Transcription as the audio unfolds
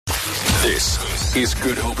This is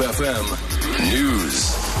Good Hope FM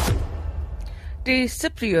News. Die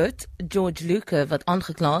Siprioot, George Louca, wat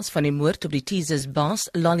aangekla is van die moord op die Teazers-baas,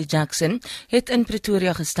 Jackson, het in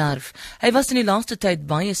Pretoria gesterf. Hy was in die laaste tyd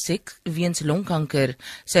baie siek weens longkanker.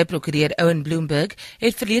 Sy prokureur Owen Bloomberg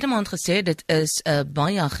het verlede maand gesê dit is 'n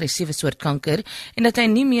baie aggressiewe soort kanker en dat hy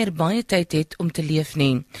nie meer baie tyd het om te leef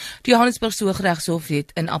nie. Die Johannesburgse Hooggeregshof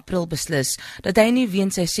het in April beslis dat hy nie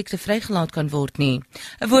weens sy siekte vrygelaat kan word nie.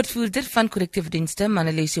 'n Woordvoerder van korrektiewe dienste,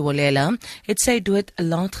 Manalisi Wolela, het sy dood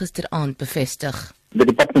laat gisteraand bevestig. The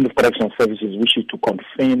Department of Correctional Services wishes to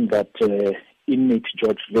confirm that inmate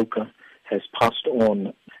George Louca has passed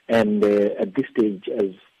on, and at this stage,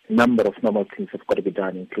 as a number of normal things have got to be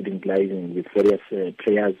done, including liaising with various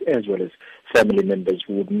players as well as family members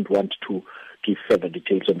who wouldn't want to give further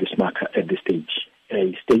details on this matter at this stage.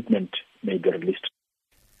 A statement may be released.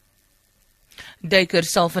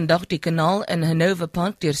 Duikers sal vandag die kanaal in Hanover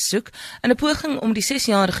Park deursoek in 'n poging om die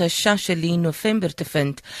 6-jarige Shashali November te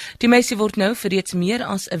vind. Die meisie word nou vir reeds meer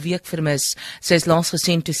as 'n week vermis. Sy is laas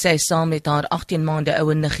gesien toe sy saam met haar 18 maande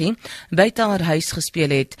oue niggie buite haar huis gespeel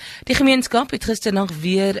het. Die gemeenskap het gisternag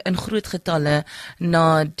weer in groot getalle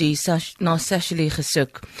na Shashali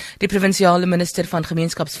gesoek. Die provinsiale minister van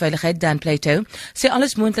gemeenskapsveiligheid, Dan Plato, sê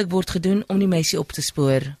alles moontlik word gedoen om die meisie op te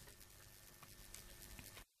spoor.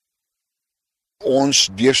 Ons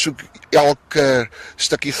deursoek elke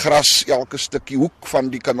stukkie gras, elke stukkie hoek van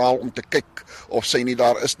die kanaal om te kyk of sy nie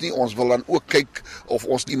daar is nie. Ons wil dan ook kyk of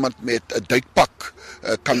ons iemand met 'n duikpak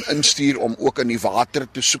kan instuur om ook in die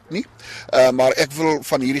water te soek nie. Maar ek wil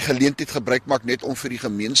van hierdie geleentheid gebruik maak net om vir die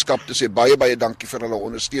gemeenskap te sê baie dankie vir hulle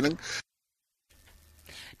ondersteuning.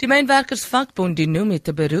 Die mynwerkersvakbond die noem het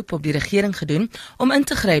 'n beroep op die regering gedoen om in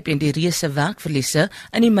te gryp en die reuse werkverliese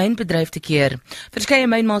in die mynbedryf te keer. Verskeie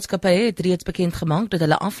mynmaatskappye het reeds bekend gemaak dat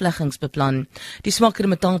hulle afleggings beplan. Die swakker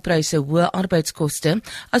metaalpryse, hoë arbeidskoste,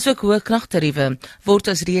 asook hoë kragtariewe word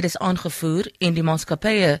as redes aangevoer en die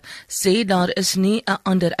maatskappye sê daar is nie 'n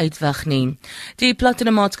ander uitweg nie. Die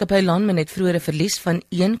platinummaatskappy Landman het vroeër 'n verlies van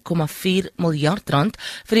 1,4 miljard rand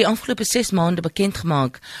vir die afgelope 6 maande bekend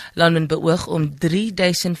gemaak. Landman beoog om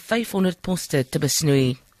 3.500 poste te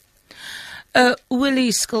besnoei. 'n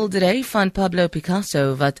olieskildery van Pablo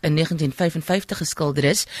Picasso, wat in 1955 geskilder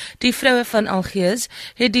is, die vroue van Algiers,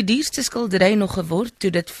 het die duurste skildery nog geword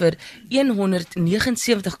toe dit vir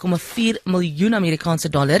 179,4 miljoen Amerikaanse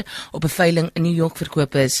dollar op 'n veiling in New York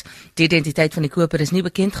verkoop is. Die identiteit van die koper is nie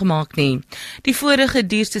bekend gemaak nie. Die vorige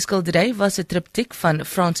duurste skildery was 'n triptiek van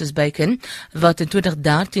Francis Bacon, wat in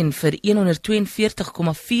 2013 vir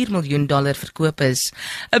 142,4 miljoen dollar verkoop is.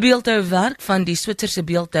 'n Beeldhouwerk van die Switserse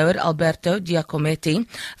beeldhouer Alberto Giacometti,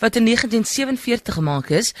 wat in 1947 gemaak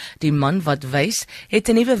is, die man wat wys, het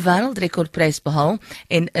 'n nuwe wêreldrekordprys behaal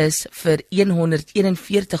en is vir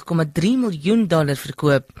 141,3 miljoen dollar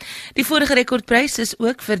verkoop. Die vorige rekordprys is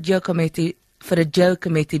ook vir 'n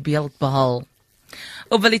Giacometti beeld behaal.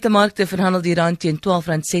 Op valutamarkte verhandel die rand teen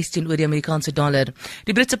R12.16 oor die Amerikaanse dollar.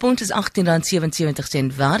 Die Britse pond is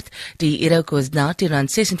R18.77 waard, die euro kos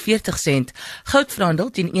R13.46. Goud verhandel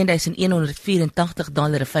teen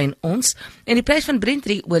 $1,184 'n fyn ons en die prys van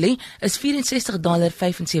Brent-olie is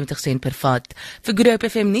 $64.75 per vat. Vir Good Hope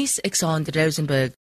FM nuus, ek is Rosenburg.